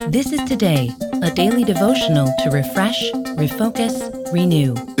This is Today, a daily devotional to refresh, refocus,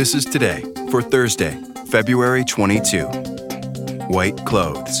 renew. This is Today for Thursday, February 22. White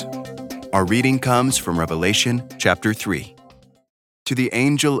clothes. Our reading comes from Revelation chapter 3. To the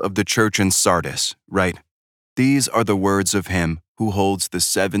angel of the church in Sardis, write, "These are the words of him who holds the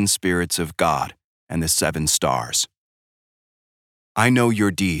 7 spirits of God and the 7 stars. I know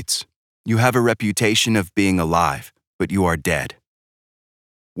your deeds. You have a reputation of being alive, but you are dead.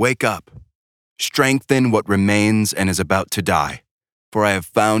 Wake up. Strengthen what remains and is about to die, for I have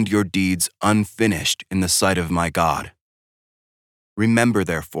found your deeds unfinished in the sight of my God. Remember,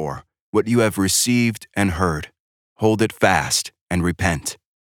 therefore, what you have received and heard. Hold it fast and repent.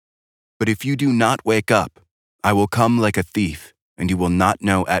 But if you do not wake up, I will come like a thief, and you will not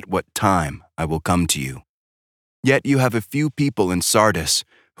know at what time I will come to you. Yet you have a few people in Sardis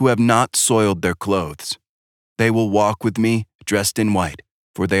who have not soiled their clothes. They will walk with me dressed in white,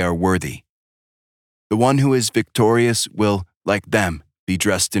 for they are worthy. The one who is victorious will, like them, be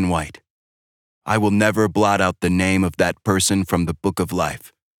dressed in white. I will never blot out the name of that person from the book of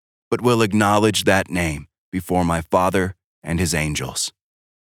life, but will acknowledge that name before my Father and his angels.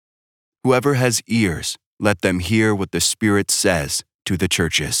 Whoever has ears, let them hear what the Spirit says to the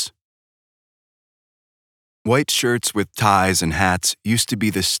churches." White shirts with ties and hats used to be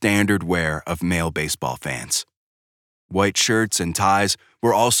the standard wear of male baseball fans. White shirts and ties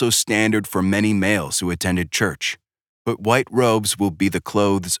were also standard for many males who attended church, but white robes will be the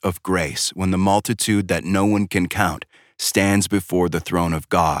clothes of grace when the multitude that no one can count stands before the throne of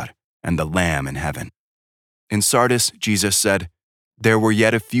God and the Lamb in heaven. In Sardis, Jesus said, there were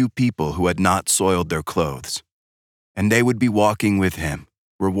yet a few people who had not soiled their clothes, and they would be walking with him,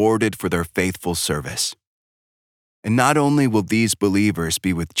 rewarded for their faithful service. And not only will these believers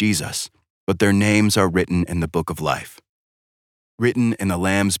be with Jesus, but their names are written in the book of life. Written in the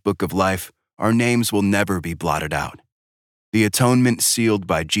Lamb's book of life, our names will never be blotted out. The atonement sealed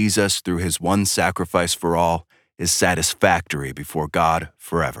by Jesus through his one sacrifice for all is satisfactory before God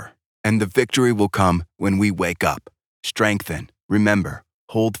forever. And the victory will come when we wake up, strengthen, remember,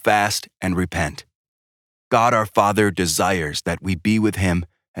 hold fast, and repent. God our Father desires that we be with him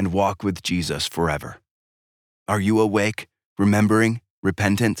and walk with Jesus forever. Are you awake, remembering,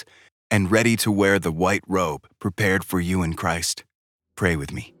 repentant, and ready to wear the white robe prepared for you in Christ? Pray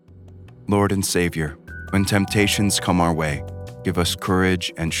with me. Lord and Savior, when temptations come our way, give us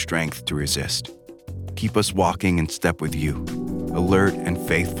courage and strength to resist. Keep us walking in step with you, alert and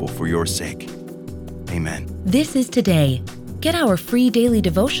faithful for your sake. Amen. This is Today. Get our free daily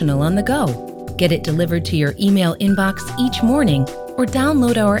devotional on the go. Get it delivered to your email inbox each morning or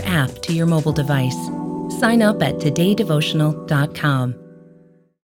download our app to your mobile device. Sign up at todaydevotional.com.